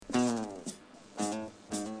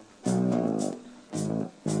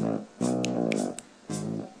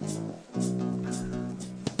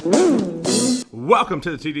Welcome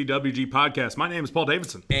to the TDWG podcast. My name is Paul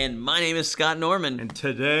Davidson. And my name is Scott Norman. And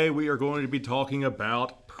today we are going to be talking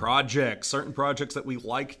about projects, certain projects that we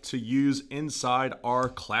like to use inside our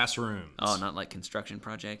classrooms. Oh, not like construction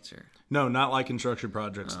projects or... No, not like construction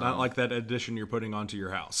projects. Not like that addition you're putting onto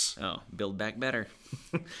your house. Oh, build back better.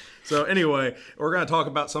 So anyway, we're going to talk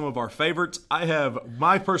about some of our favorites.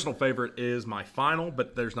 My personal favorite is my final,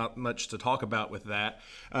 but there's not much to talk about with that.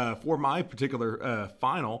 For my particular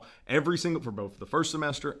final, for both the first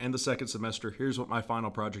semester and the second semester, here's what my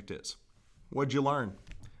final project is. What'd you learn?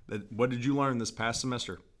 What did you learn this past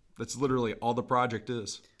semester? That's literally all the project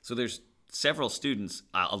is. So there's several students,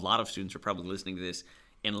 a lot of students are probably listening to this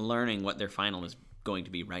and learning what their final is going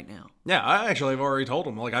to be right now. Yeah, I actually have already told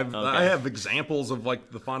them. I have examples of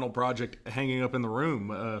the final project hanging up in the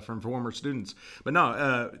room from former students. But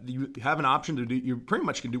no, you have an option to do. You pretty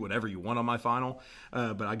much can do whatever you want on my final.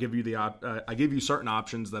 But I give you certain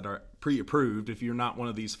options that are pre-approved. If you're not one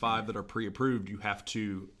of these 5 that are pre-approved, you have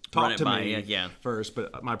to talk to me first.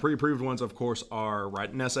 But my pre-approved ones, of course, are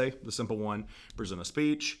write an essay, the simple one, present a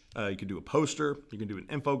speech. You can do a poster. You can do an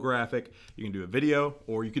infographic. You can do a video,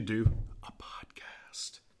 or you could do a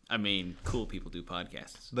podcast. I mean, cool people do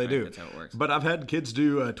podcasts. They do. That's how it works. But I've had kids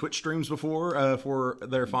do Twitch streams before for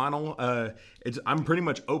their final. I'm pretty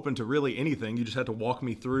much open to really anything. You just have to walk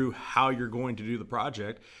me through how you're going to do the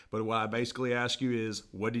project. But what I basically ask you is,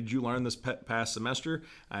 what did you learn this past semester?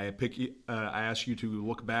 I ask you to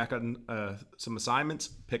look back on some assignments,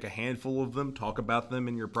 pick a handful of them, talk about them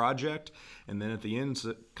in your project, and then at the end,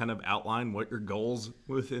 kind of outline what your goals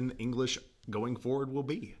within English going forward will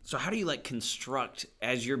be. So how do you construct,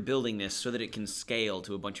 as you're building this so that it can scale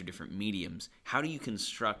to a bunch of different mediums, how do you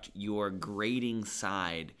construct your grading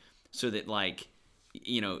side so that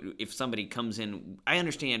if somebody comes in, I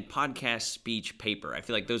understand podcast, speech, paper, I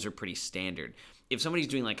feel like those are pretty standard. If somebody's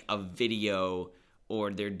doing a video or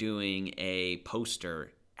they're doing a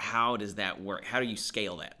poster, how does that work? How do you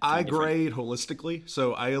scale that? I grade holistically.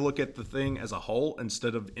 So I look at the thing as a whole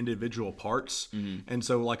instead of individual parts. Mm-hmm. And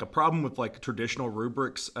so a problem with traditional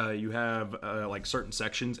rubrics, you have certain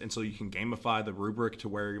sections. And so you can gamify the rubric to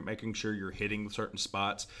where you're making sure you're hitting certain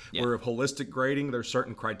spots. Yeah. Where of holistic grading, there's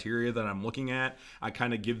certain criteria that I'm looking at. I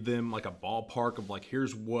kind of give them a ballpark of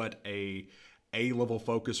here's what A-level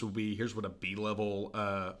focus will be. Here's what a B-level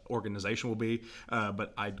organization will be.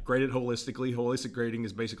 But I grade it holistically. Holistic grading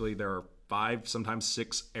is basically there are 5, sometimes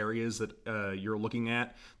 6 areas that you're looking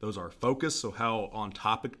at. Those are focus, so how on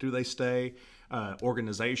topic do they stay?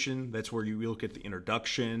 Organization, that's where you look at the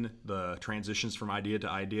introduction, the transitions from idea to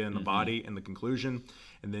idea in the body, and the conclusion.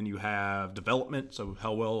 And then you have development, so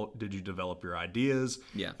how well did you develop your ideas?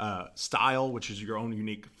 Yeah. Style, which is your own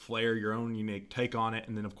unique flair, your own unique take on it.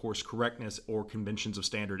 And then, of course, correctness or conventions of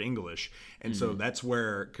standard English. And so that's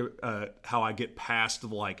where how I get past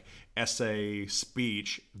essay,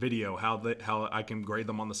 speech, video, how I can grade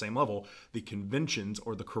them on the same level. The conventions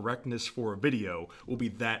or the correctness for a video will be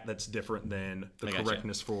that's different than the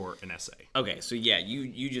correctness for an essay. Okay, so yeah,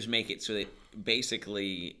 you just make it so that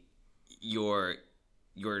basically your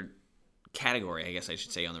category, I guess I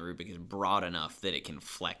should say, on the rubric is broad enough that it can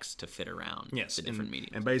flex to fit around the different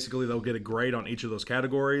mediums. And basically, they'll get a grade on each of those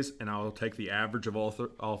categories, and I'll take the average of all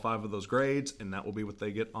 5 of those grades, and that will be what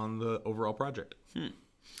they get on the overall project.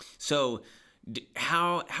 So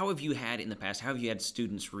how have you had in the past, how have you had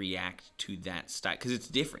students react to that style? Because it's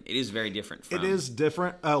different. It is very different from... It is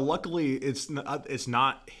different. Luckily, it's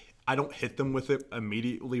not... I don't hit them with it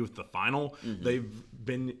immediately with the final. Mm-hmm. They've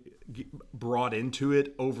been brought into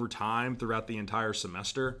it over time throughout the entire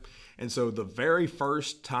semester. And so the very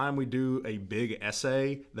first time we do a big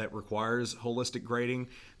essay that requires holistic grading,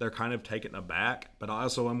 they're kind of taken aback. But I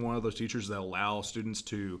also am one of those teachers that allow students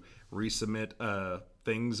to resubmit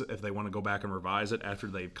things if they want to go back and revise it after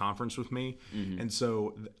they've conferenced with me. Mm-hmm. And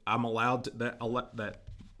so I'm allowed that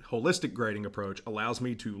holistic grading approach allows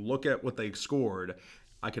me to look at what they scored.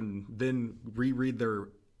 I can then reread their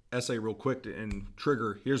essay real quick and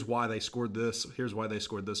trigger, here's why they scored this, here's why they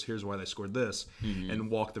scored this, here's why they scored this,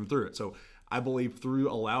 and walk them through it. So I believe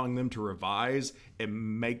through allowing them to revise, it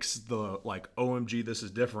makes the OMG, this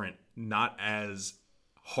is different, not as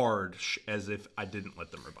hard as if I didn't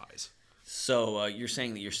let them revise. So you're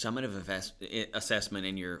saying that your summative assessment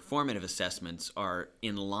and your formative assessments are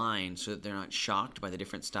in line so that they're not shocked by the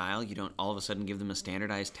different style? You don't all of a sudden give them a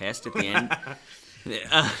standardized test at the end?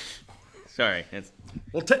 Sorry.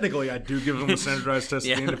 Well, technically, I do give them a standardized test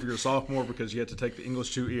at the end if you're a sophomore because you have to take the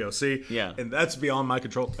English 2 EOC. Yeah. And that's beyond my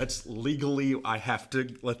control. That's legally, I have to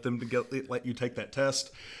let you take that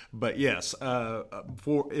test. But yes,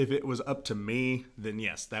 if it was up to me, then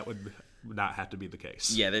yes, that would not have to be the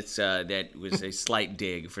case. Yeah, that was a slight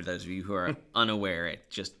dig for those of you who are unaware at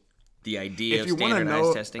just the idea of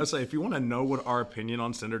standardized testing. I say, if you want to know what our opinion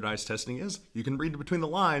on standardized testing is, you can read between the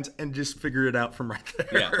lines and just figure it out from right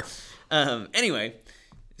there. Yeah. Anyway,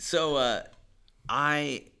 so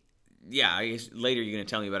I guess later you're going to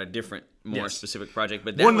tell me about a different, more specific project,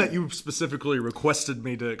 but that you specifically requested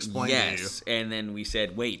me to explain to you. Yes, and then we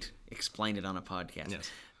said, wait, explain it on a podcast. Yes.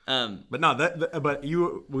 But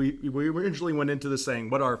no, we originally went into this saying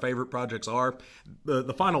what our favorite projects are.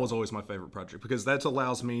 The final was always my favorite project because that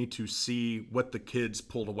allows me to see what the kids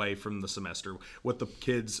pulled away from the semester, what the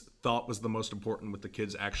kids thought was the most important, what the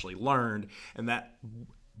kids actually learned, and that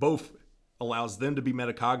both allows them to be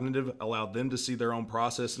metacognitive, allowed them to see their own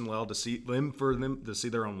process, and allowed them to see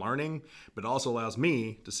their own learning, but also allows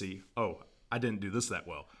me to see, oh, I didn't do this that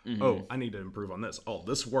well. Mm-hmm. Oh, I need to improve on this. Oh,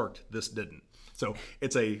 this worked, this didn't. So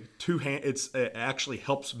it's it actually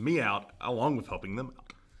helps me out along with helping them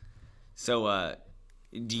out. So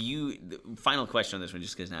final question on this one,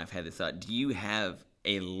 just because now I've had the thought, do you have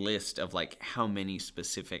a list of like how many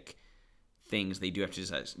specific things they do have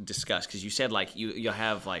to discuss? Because you said like you'll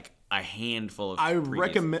have like a handful of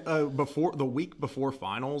recommend before the week before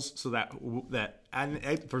finals, so that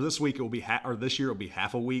for this week it will be this year it'll be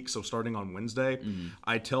half a week, so starting on Wednesday.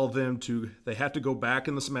 I tell them they have to go back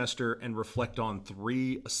in the semester and reflect on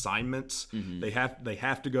 3 assignments. They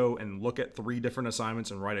have to go and look at 3 different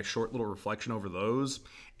assignments and write a short little reflection over those,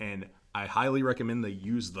 and I highly recommend they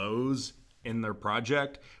use those in their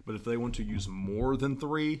project. But if they want to use more than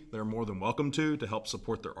 3, they're more than welcome to help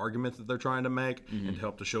support their argument that they're trying to make and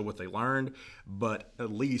help to show what they learned. But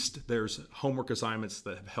at least there's homework assignments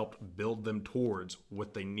that have helped build them towards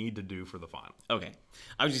what they need to do for the final. Okay.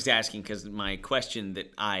 I was just asking because my question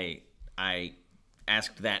that I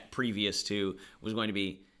asked that previous to was going to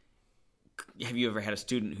be, have you ever had a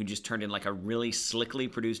student who just turned in like a really slickly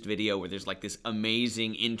produced video where there's like this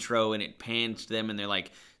amazing intro and it pans to them and they're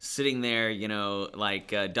like sitting there, like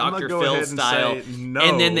Dr. Phil style, no.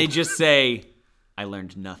 And then they just say, I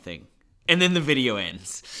learned nothing. And then the video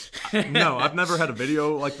ends. No, I've never had a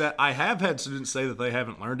video like that. I have had students say that they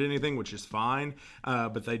haven't learned anything, which is fine,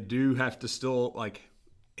 but they do have to still like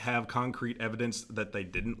have concrete evidence that they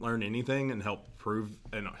didn't learn anything and help prove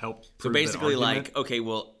so basically like, okay,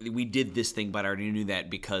 well, we did this thing, but I already knew that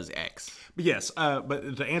because X. But yes,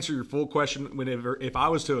 but to answer your full question, if I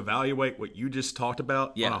was to evaluate what you just talked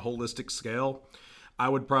about on a holistic scale, I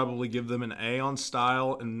would probably give them an A on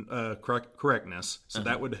style and correctness, so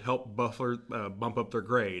that would help bump up their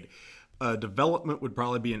grade. Development would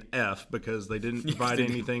probably be an F because they didn't provide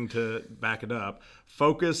anything to back it up.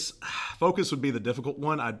 Focus would be the difficult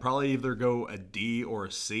one. I'd probably either go a D or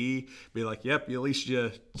a C. Be like, yep, at least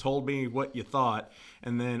you told me what you thought.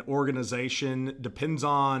 And then organization depends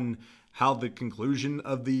on how the conclusion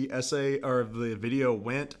of the essay or of the video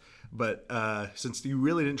went. But since you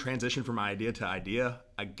really didn't transition from idea to idea,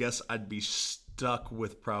 I guess I'd be stuck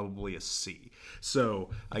with probably a C.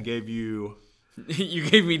 So I gave you... You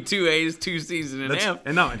gave me 2 A's, 2 C's, and an F.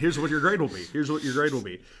 And here's what your grade will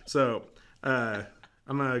be. So I'm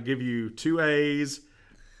going to give you 2 A's,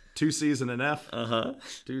 2 C's, and an F.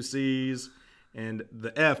 2 C's, and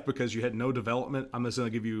the F, because you had no development, I'm just going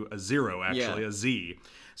to give you a 0, actually, a Z.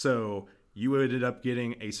 So you ended up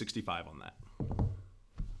getting a 65 on that.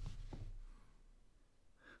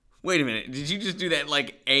 Wait a minute. Did you just do that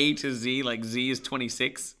like A to Z? Like Z is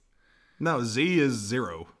 26? No, Z is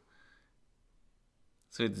 0.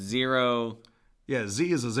 So it's 0. Yeah,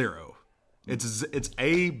 Z is a 0. It's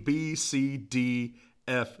A, B, C, D,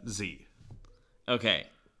 F, Z. Okay.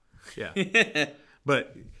 Yeah.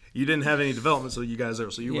 But you didn't have any development, so you guys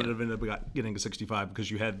there. So you would have ended up getting a 65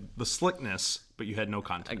 because you had the slickness, but you had no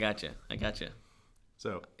content. I gotcha.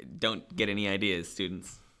 So don't get any ideas,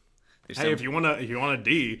 students. If you want a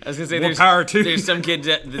D, I was gonna say more power to there's some kid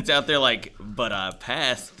that's out there like, but I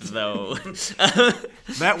passed though.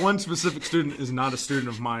 That one specific student is not a student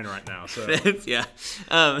of mine right now. So yeah.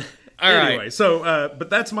 Anyway, right. So but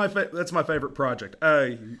that's my favorite project.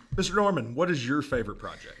 Mr. Norman, what is your favorite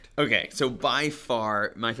project? Okay, so by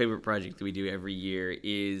far my favorite project that we do every year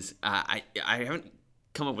is I haven't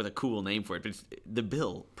come up with a cool name for it, but it's the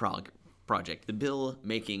Bill project, the Bill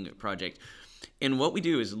making project. And what we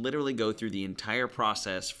do is literally go through the entire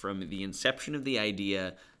process from the inception of the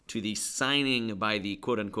idea to the signing by the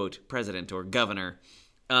quote-unquote president or governor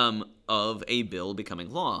of a bill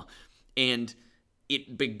becoming law. And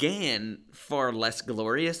it began far less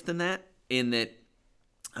glorious than that, in that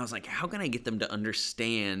I was like, how can I get them to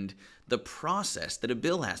understand the process that a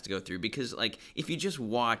bill has to go through. Because, like, if you just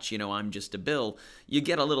watch, I'm just a bill, you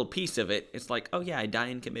get a little piece of it. It's like, oh, yeah, I die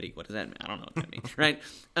in committee. What does that mean? I don't know what that means, right?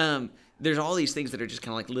 There's all these things that are just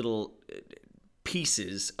kind of like little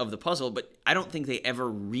pieces of the puzzle, but I don't think they ever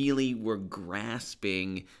really were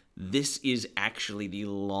grasping this is actually the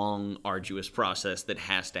long, arduous process that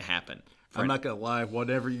has to happen. I'm not going to lie,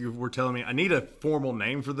 whatever you were telling me, I need a formal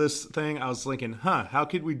name for this thing. I was thinking, how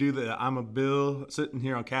could we do the I'm a bill sitting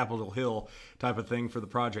here on Capitol Hill type of thing for the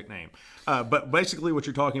project name? But basically what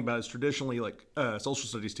you're talking about is traditionally like social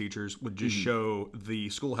studies teachers would just show the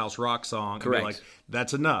Schoolhouse Rock song and Correct. be like,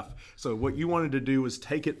 that's enough. So what you wanted to do was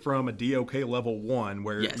take it from a DOK level 1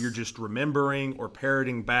 where Yes. you're just remembering or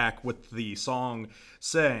parroting back what the song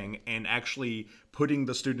sang and actually putting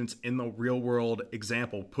the students in the real world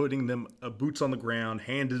example, putting them boots on the ground,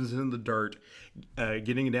 hands in the dirt,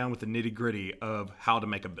 getting down with the nitty gritty of how to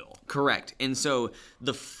make a bill. Correct. And so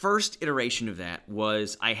the first iteration of that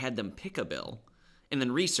was I had them pick a bill and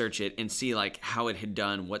then research it and see like how it had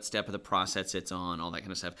done, what step of the process it's on, all that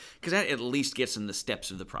kind of stuff. Because that at least gets them the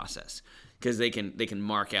steps of the process. Because they can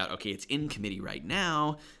mark out, okay, it's in committee right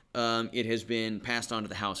now. It has been passed on to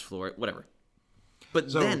the House floor, whatever. But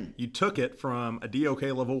So then you took it from a DOK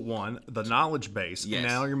level 1, the knowledge base, Yes. and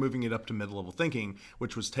now you're moving it up to mid-level thinking,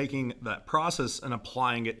 which was taking that process and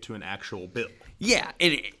applying it to an actual bill. yeah,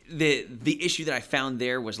 and the issue that I found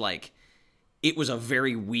there was like it was a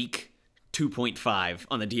very weak 2.5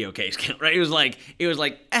 on the DOK scale, right? It was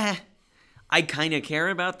like I kind of care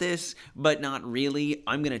about this, but not really.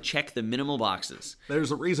 I'm going to check the minimal boxes.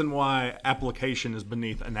 There's a reason why application is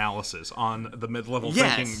beneath analysis on the mid-level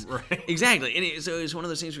Yes, thinking, right? exactly. And so it was one of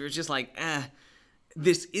those things where it's just like,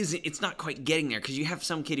 it's not quite getting there because you have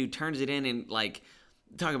some kid who turns it in and like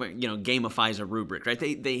talk about gamifies a rubric, right?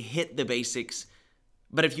 They hit the basics,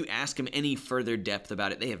 but if you ask them any further depth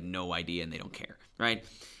about it, they have no idea and they don't care, right?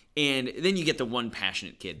 And then you get the one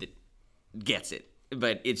passionate kid that gets it,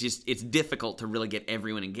 but it's difficult to really get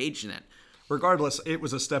everyone engaged in that. Regardless, it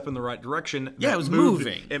was a step in the right direction. Yeah, that it was moved-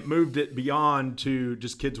 moving. It moved it beyond to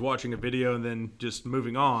just kids watching a video and then just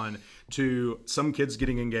moving on to some kids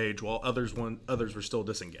getting engaged while others were still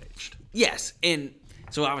disengaged. Yes, and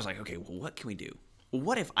so I was like, okay, well, what can we do? Well,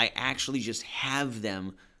 what if I actually just have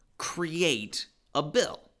them create a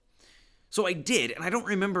bill? So I did, and I don't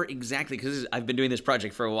remember exactly, because I've been doing this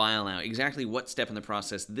project for a while now, exactly what step in the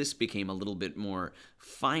process this became a little bit more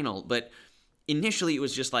final. But initially it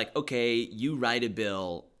was just like, okay, you write a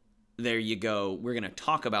bill, there you go, we're going to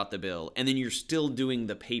talk about the bill, and then you're still doing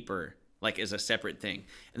the paper like as a separate thing.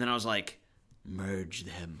 And then I was like, merge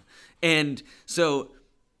them. And so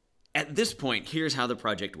at this point, here's how the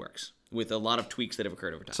project works, with a lot of tweaks that have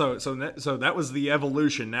occurred over time. So that was the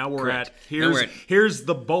evolution. Now we're Correct. at Now we're at- here's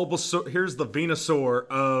the Bulbasaur, here's the Venusaur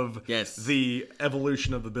of Yes. the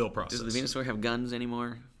evolution of the bill process. Does the Venusaur have guns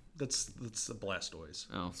anymore? That's a Blastoise.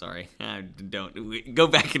 Oh, sorry. I don't. Go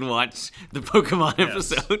back and watch the Pokemon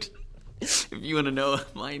Yes. episode. If you want to know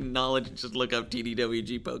my knowledge, just look up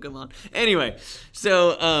TDWG Pokemon. Anyway,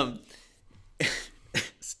 so,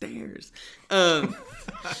 stairs.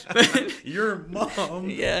 Your mom.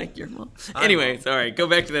 Yeah, your mom. Anyway, sorry. Go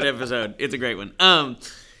back to that episode. It's a great one.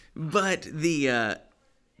 But the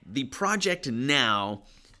project now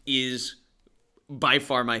is by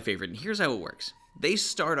far my favorite. And here's how it works. They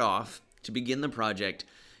start off to begin the project.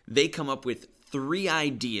 They come up with 3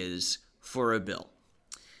 ideas for a bill.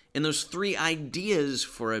 And those 3 ideas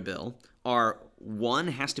for a bill are, one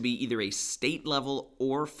has to be either a state level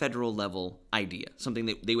or federal level idea, something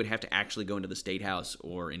that they would have to actually go into the state house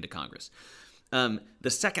or into Congress. The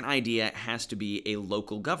second idea has to be a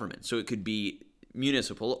local government. So it could be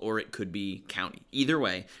municipal or it could be county. Either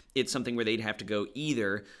way, it's something where they'd have to go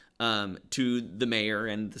either to the mayor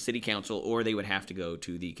and the city council, or they would have to go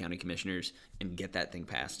to the county commissioners and get that thing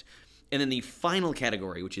passed. And then the final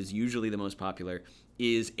category, which is usually the most popular,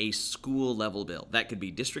 is a school level bill. That could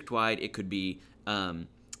be district-wide, it could be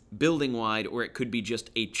building-wide, or it could be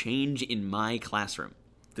just a change in my classroom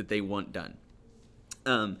that they want done.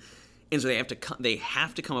 And so they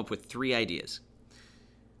have to come up with 3 ideas.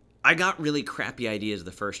 I got really crappy ideas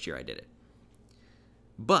the first year I did it.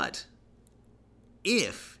 But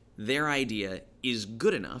if their idea is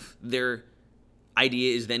good enough, their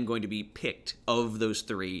idea is then going to be picked of those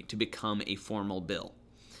 3 to become a formal bill.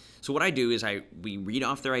 So what I do is we read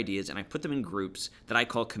off their ideas and I put them in groups that I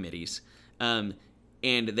call committees, and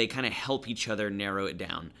they kind of help each other narrow it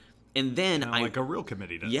down. And then like a real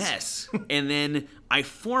committee does. Yes. And then I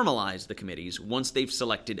formalize the committees once they've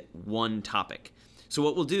selected one topic. So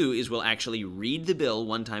what we'll do is we'll actually read the bill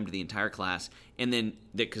one time to the entire class, and then,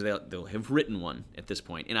 because they'll have written one at this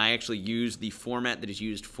point, and I actually use the format that is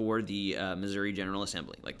used for the Missouri General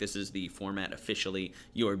Assembly. Like, this is the format officially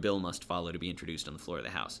your bill must follow to be introduced on the floor of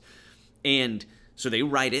the House. And so they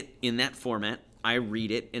write it in that format, I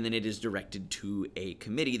read it, and then it is directed to a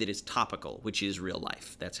committee that is topical, which is real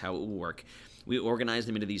life. That's how it will work. We organize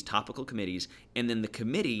them into these topical committees, and then the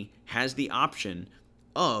committee has the option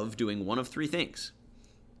of doing one of three things.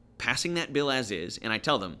 Passing that bill as is, and I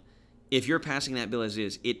tell them, if you're passing that bill as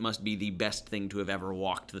is, it must be the best thing to have ever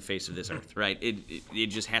walked the face of this earth, right? It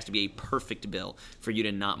just has to be a perfect bill for you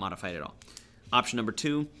to not modify it at all. Option number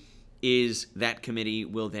 2 is that committee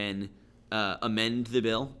will then amend the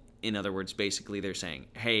bill. In other words, basically they're saying,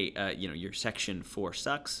 hey, your section 4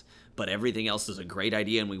 sucks, but everything else is a great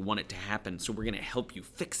idea and we want it to happen, so we're going to help you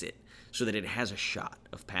fix it so that it has a shot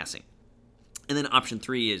of passing. And then option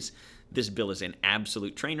 3 is, this bill is an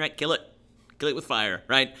absolute train wreck, kill it with fire,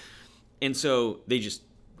 right? And so they just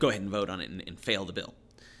go ahead and vote on it and fail the bill.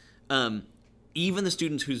 Even the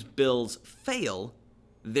students whose bills fail,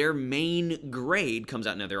 their main grade comes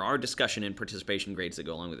out. Now, there are discussion and participation grades that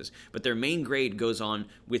go along with this, but their main grade goes on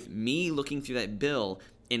with me looking through that bill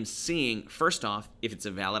and seeing, first off, if it's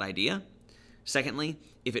a valid idea. Secondly,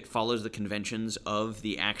 if it follows the conventions of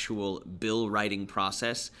the actual bill writing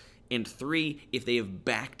process. And 3, if they have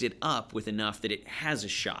backed it up with enough that it has a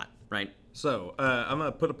shot, right? So, I'm going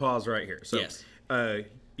to put a pause right here. So, yes.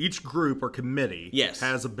 Each group or committee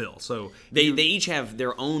has a bill. So they each have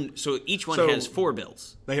their own. So each one has 4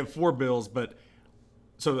 bills. They have 4 bills, but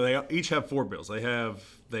so they each have 4 bills. They have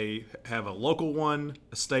a local one,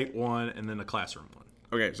 a state one, and then a classroom one.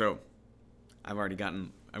 Okay, so I've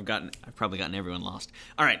probably gotten everyone lost.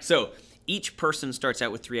 All right, so each person starts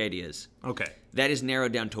out with 3 ideas. Okay. That is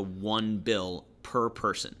narrowed down to 1 bill per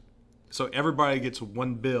person. So everybody gets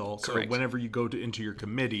 1 bill. Correct. So whenever you go into your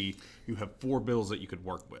committee, you have 4 bills that you could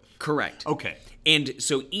work with. Correct. Okay. And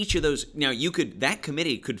so each of those, now that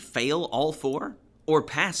committee could fail all 4 or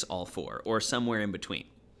pass all 4 or somewhere in between.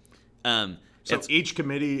 So each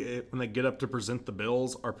committee, when they get up to present the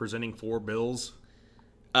bills, are presenting 4 bills?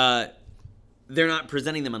 They're not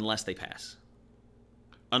presenting them unless they pass.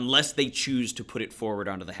 Unless they choose to put it forward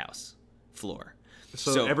onto the House floor.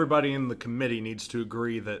 So everybody in the committee needs to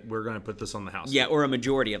agree that we're going to put this on the House. Yeah, or a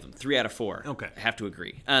majority of them, 3 out of 4. Okay, have to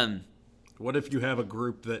agree. What if you have a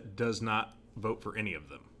group that does not vote for any of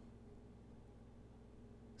them?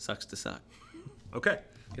 Sucks to suck. Okay,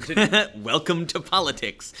 continue. Welcome to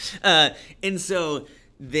politics. And so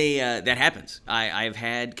that happens. I've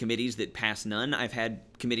had committees that pass none. I've had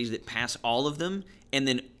committees that pass all of them, and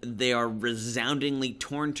then they are resoundingly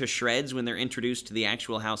torn to shreds when they're introduced to the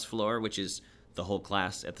actual House floor, which is the whole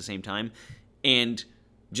class at the same time, and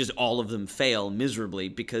just all of them fail miserably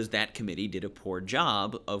because that committee did a poor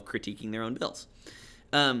job of critiquing their own bills.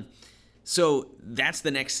 So that's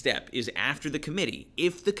the next step, is after the committee.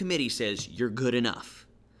 If the committee says you're good enough,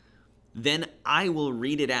 then I will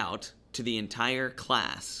read it out to the entire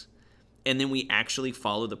class, and then we actually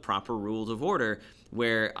follow the proper rules of order,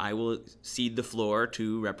 where I will cede the floor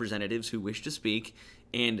to representatives who wish to speak,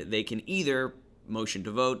 and they can either motion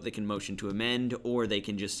to vote, they can motion to amend, or they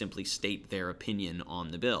can just simply state their opinion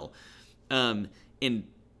on the bill. And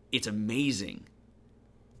it's amazing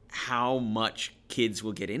how much kids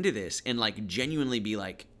will get into this and genuinely be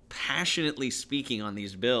passionately speaking on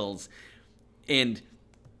these bills. And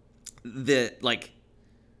the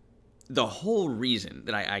whole reason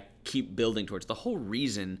that I keep building towards, the whole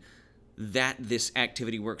reason that this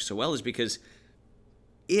activity works so well is because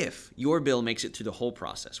if your bill makes it through the whole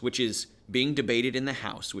process, which is being debated in the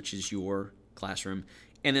House, which is your classroom,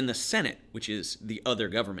 and then the Senate, which is the other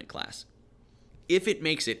government class, if it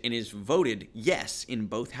makes it and is voted yes in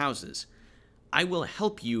both houses, I will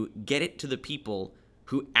help you get it to the people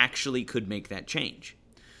who actually could make that change.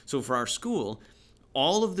 So for our school,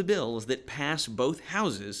 all of the bills that pass both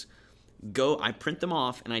houses I print them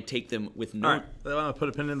off and I take them with no. All right, I'm gonna put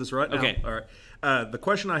a pin in this right now. Okay. All right. The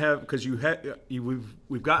question I have, because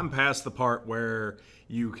we've gotten past the part where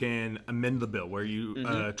you can amend the bill, where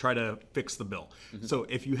you try to fix the bill. Mm-hmm. So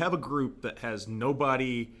if you have a group that has none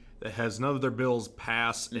of their bills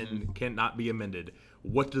pass and cannot be amended,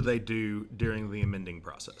 what do they do during the amending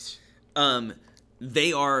process?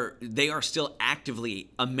 They are still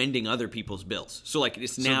actively amending other people's bills. So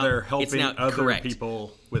So they're helping other correct.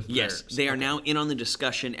 people with yes, theirs. They are now in on the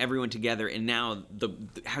discussion, everyone together, and now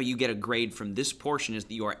how you get a grade from this portion is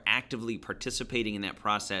that you are actively participating in that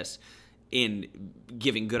process in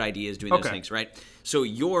giving good ideas, doing those things, right? So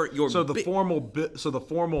the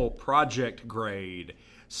formal project grade.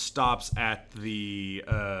 stops at the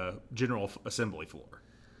General Assembly floor.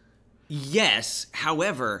 Yes,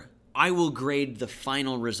 however, I will grade the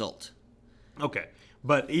final result. Okay.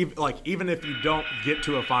 But even if you don't get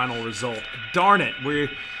to a final result, darn it,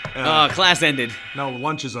 Class ended. no,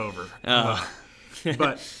 lunch is over.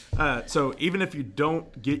 But so even if you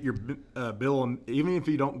don't get your bill, even if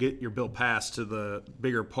you don't get your bill passed to the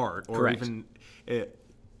bigger part, or Correct. even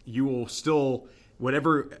you will still,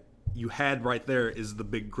 whatever you had right there is the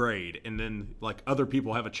big grade, and then like other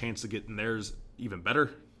people have a chance to get in theirs even better.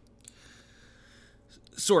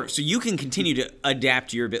 Sort of. So you can continue to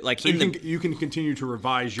adapt your bill. Like So you can continue to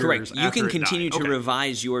revise yours. correct. You after can it continue died. to Okay.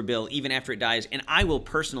 revise your bill even after it dies, and I will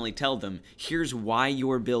personally tell them, here's why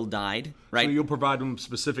your bill died, right? So you'll provide them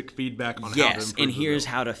specific feedback on how to Yes, improve and the here's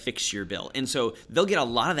bill. how to fix your bill. And so they'll get a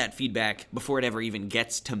lot of that feedback before it ever even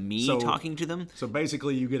gets to me talking to them. So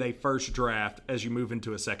basically, you get a first draft as you move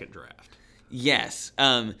into a second draft. Yes.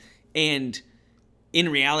 And in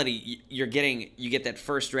reality, you get that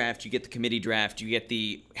first draft, you get the committee draft, you get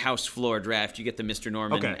the House floor draft, you get the Mr.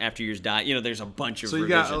 Norman Okay. after yours die. There's a bunch of So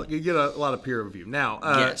revision. you get a lot of peer review. Now,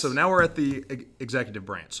 Yes. so now we're at the executive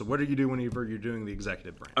branch. So what do you do whenever you're doing the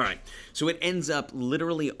executive branch? All right. So it ends up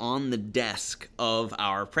literally on the desk of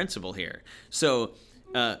our principal here. So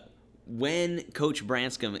when Coach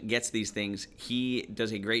Branscombe gets these things, he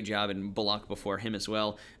does a great job, and Bullock before him as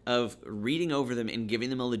well, of reading over them and giving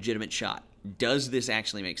them a legitimate shot. Does this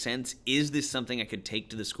actually make sense? Is this something I could take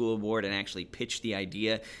to the school board and actually pitch the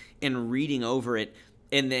idea? And reading over it,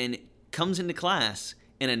 and then comes into class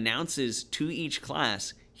and announces to each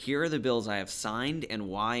class, here are the bills I have signed and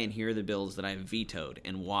why, and here are the bills that I have vetoed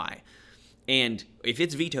and why. And if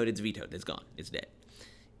it's vetoed, it's vetoed. It's gone. It's dead.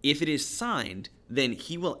 If it is signed, then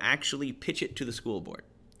he will actually pitch it to the school board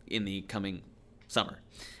in the coming summer.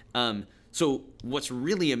 So what's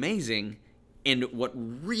really amazing and what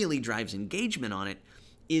really drives engagement on it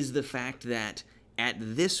is the fact that at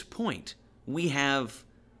this point, we have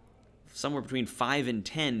somewhere between 5 and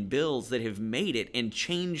 10 bills that have made it and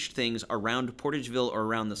changed things around Portageville or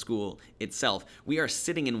around the school itself. We are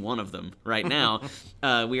sitting in one of them right now.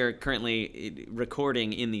 We are currently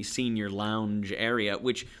recording in the senior lounge area,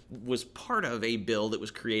 which was part of a bill that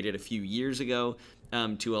was created a few years ago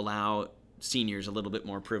to allow seniors a little bit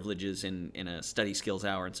more privileges in a study skills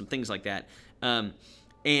hour and some things like that.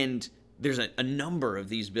 And there's a number of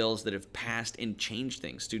these bills that have passed and changed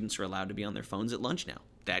things. Students are allowed to be on their phones at lunch now.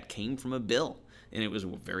 That came from a bill, and it was a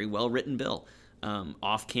very well-written bill.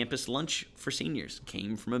 Off-campus lunch for seniors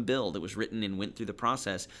came from a bill that was written and went through the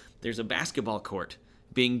process. There's a basketball court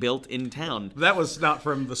being built in town. That was not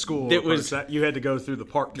from the school. That was- that you had to go through the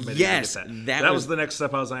park committee. Yes, to get that that was- was the next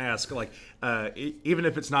step I was going to ask. Like, even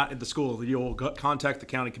if it's not at the school, you'll contact the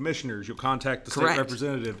county commissioners. You'll contact the Correct. state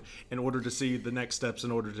representative in order to see the next steps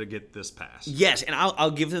in order to get this passed. Yes, and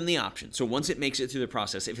I'll give them the option. So once it makes it through the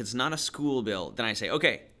process, if it's not a school bill, then I say,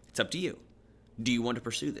 okay, it's up to you. Do you want to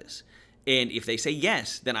pursue this? And if they say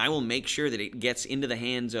yes, then I will make sure that it gets into the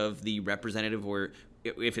hands of the representative, or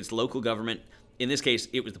if it's local government. In this case,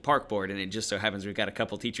 it was the park board, and it just so happens we've got a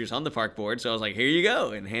couple teachers on the park board. So I was like, here you go,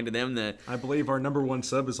 and handed them the... I believe our number one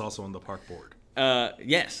sub is also on the park board.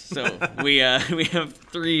 Yes, so we have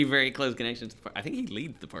 3 very close connections to the park. I think he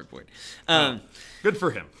leads the park board. Good for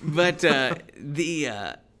him. But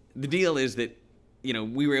the deal is that,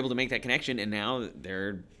 we were able to make that connection, and now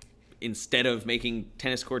they're, instead of making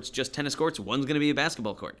tennis courts just tennis courts, one's going to be a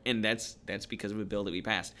basketball court, and that's because of a bill that we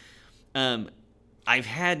passed. I've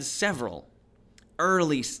had several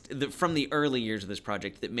from the early years of this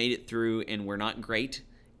project that made it through and were not great,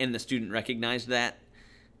 and the student recognized that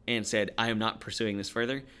and said, I am not pursuing this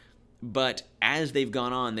further. But as they've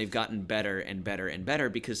gone on, they've gotten better and better and better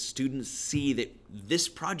because students see that this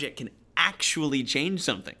project can actually change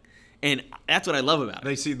something. And that's what I love about it.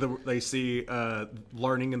 They see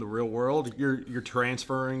learning in the real world. You're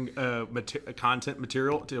transferring content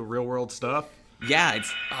material to real world stuff. Yeah,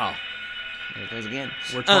 there it goes again.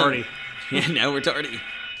 We're tardy. Yeah, now we're tardy.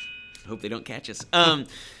 Hope they don't catch us.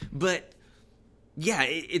 But yeah,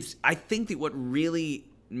 I think that what really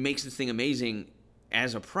makes this thing amazing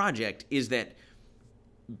as a project is that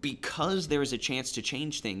because there is a chance to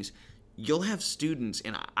change things, you'll have students,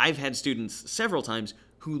 and I've had students several times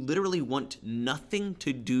who literally want nothing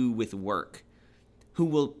to do with work, who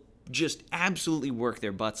will just absolutely work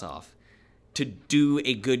their butts off to do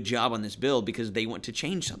a good job on this bill because they want to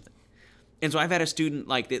change something. And so I've had a student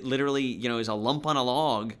like that literally, is a lump on a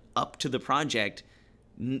log up to the project.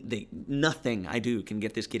 Nothing I do can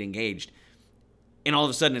get this kid engaged. And all of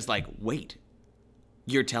a sudden it's like, wait,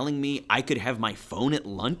 you're telling me I could have my phone at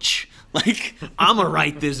lunch? Like, I'm going to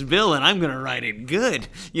write this bill and I'm going to write it good,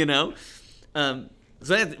 you know? So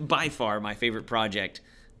that's by far my favorite project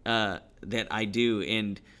that I do,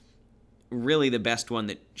 and really the best one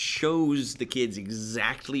that shows the kids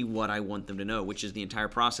exactly what I want them to know, which is the entire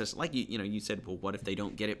process. Like you said, well, what if they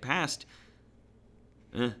don't get it passed?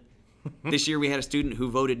 This year we had a student who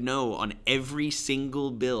voted no on every single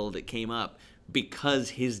bill that came up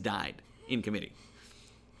because his died in committee.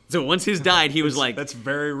 So once his died, he was like... That's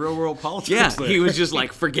very real-world politics. Yeah, there. he was just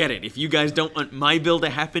like, forget it. If you guys don't want my bill to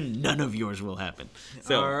happen, none of yours will happen.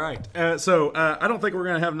 So, all right. I don't think we're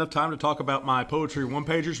going to have enough time to talk about my poetry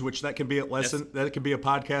one-pagers, which that can be a lesson. Yes. That can be a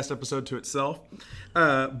podcast episode to itself.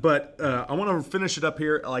 But I want to finish it up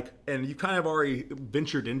here, and you kind of already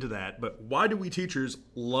ventured into that, but why do we teachers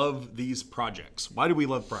love these projects? Why do we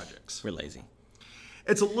love projects? We're lazy.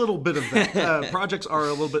 It's a little bit of that. Projects are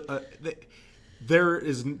a little bit...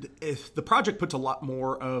 the project puts a lot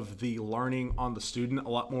more of the learning on the student, a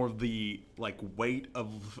lot more of the weight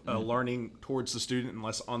of learning towards the student and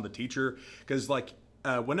less on the teacher. Because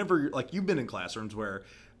whenever you've been in classrooms where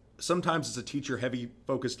sometimes it's a teacher heavy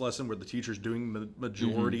focused lesson where the teacher's doing the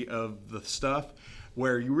majority of the stuff,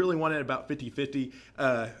 where you really want it about 50-50,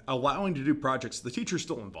 allowing to do projects, the teacher's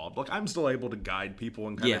still involved. I'm still able to guide people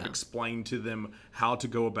and kind of explain to them how to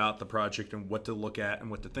go about the project and what to look at and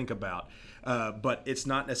what to think about. But it's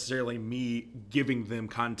not necessarily me giving them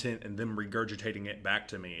content and them regurgitating it back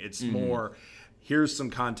to me. It's more, here's some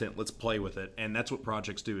content, let's play with it. And that's what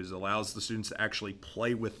projects do, is it allows the students to actually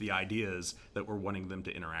play with the ideas that we're wanting them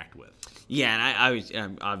to interact with. Yeah, and I was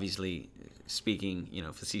obviously speaking,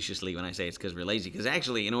 facetiously when I say it's because we're lazy. Because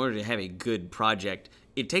actually, in order to have a good project,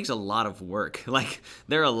 it takes a lot of work.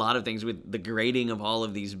 There are a lot of things with the grading of all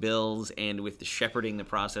of these bills and with the shepherding the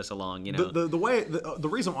process along. The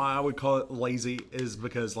reason why I would call it lazy is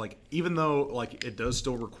because even though it does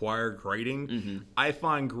still require grading, I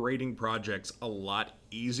find grading projects a lot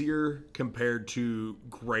easier compared to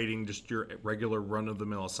grading just your regular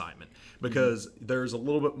run-of-the-mill assignment, because there's a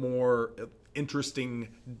little bit more interesting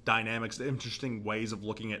dynamics, interesting ways of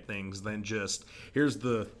looking at things than just here's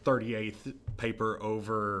the 38th paper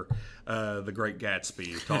over The Great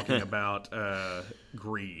Gatsby talking about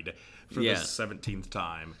greed for the 17th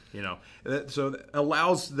time. So it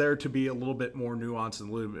allows there to be a little bit more nuance and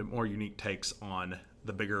a little bit more unique takes on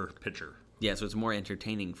the bigger picture. Yeah, so it's more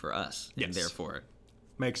entertaining for us, and therefore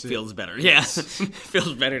feels better. Yes. Yeah,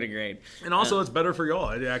 feels better to grade. And also it's better for y'all.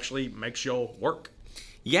 It actually makes y'all work.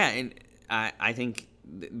 Yeah, and I think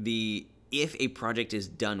if a project is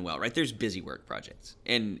done well, right? There's busy work projects,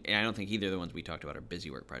 and I don't think either of the ones we talked about are busy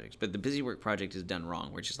work projects. But the busy work project is done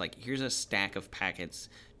wrong, where it's just here's a stack of packets.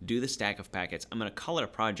 Do the stack of packets. I'm going to call it a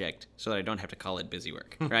project so that I don't have to call it busy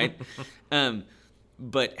work, right?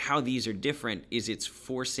 But how these are different is it's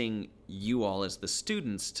forcing you all as the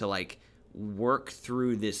students to work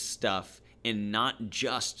through this stuff and not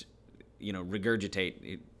just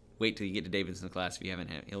regurgitate. Wait till you get to Davidson's class if you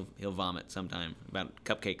haven't had. He'll vomit sometime about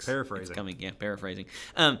cupcakes. Paraphrasing. It's coming, yeah, paraphrasing.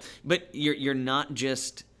 But you're not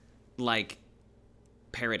just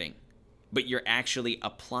parroting, but you're actually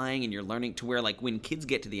applying and you're learning to where when kids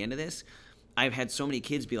get to the end of this, I've had so many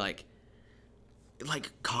kids be like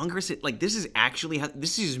Congress, this is actually how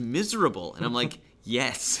this is miserable, and I'm like.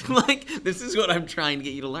 Yes. This is what I'm trying to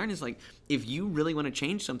get you to learn is if you really want to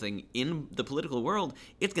change something in the political world,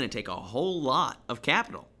 it's going to take a whole lot of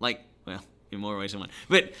capital. In more ways than one.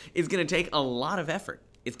 But it's going to take a lot of effort.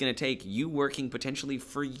 It's going to take you working potentially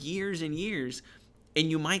for years and years,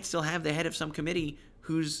 and you might still have the head of some committee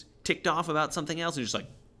who's ticked off about something else and just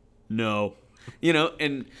no.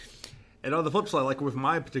 And on the flip side, with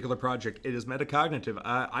my particular project, it is metacognitive.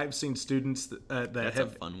 I've seen students that That's have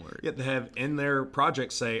a fun word. That have in their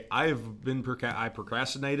project say, I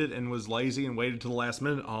procrastinated and was lazy and waited to the last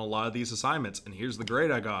minute on a lot of these assignments, and here's the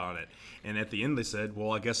grade I got on it. And at the end, they said,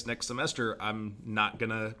 well, I guess next semester I'm not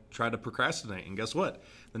gonna try to procrastinate. And guess what?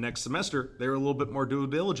 The next semester, they were a little bit more due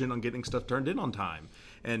diligent on getting stuff turned in on time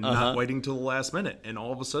and not waiting till the last minute. And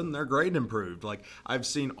all of a sudden, their grade improved. I've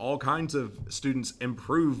seen all kinds of students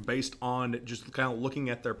improve based on just kind of looking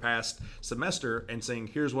at their past semester and saying,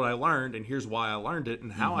 here's what I learned and here's why I learned it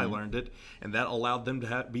and how I learned it. And that allowed them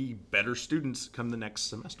to be better students come the next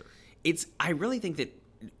semester. I really think that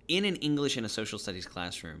in an English and a social studies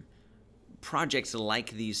classroom, projects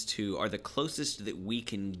like these two are the closest that we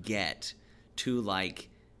can get to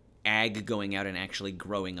ag going out and actually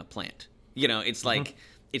growing a plant. It's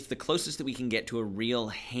it's the closest that we can get to a real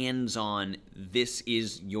hands-on, this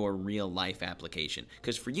is your real life application.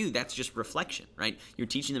 Because for you, that's just reflection, right? You're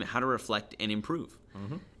teaching them how to reflect and improve.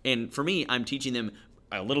 And for me, I'm teaching them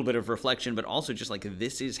a little bit of reflection, but also just like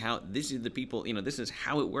this is the people, this is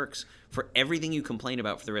how it works for everything you complain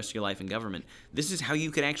about for the rest of your life in government. This is how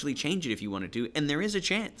you could actually change it if you wanted to, and there is a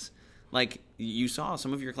chance. Like you saw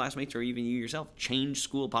some of your classmates or even you yourself change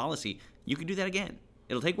school policy. You could do that again.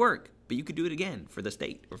 It'll take work, but you could do it again for the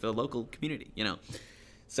state or for the local community,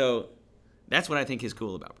 So that's what I think is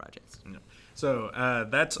cool about projects. Yeah. So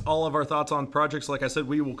that's all of our thoughts on projects. Like I said,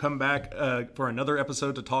 we will come back for another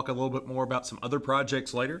episode to talk a little bit more about some other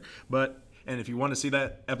projects later. And if you want to see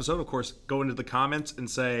that episode, of course, go into the comments and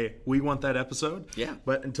say, we want that episode. Yeah.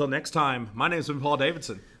 But until next time, my name's been Paul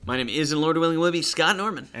Davidson. My name is, and Lord willing, will be Scott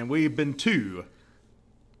Norman. And we've been too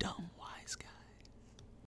dumb.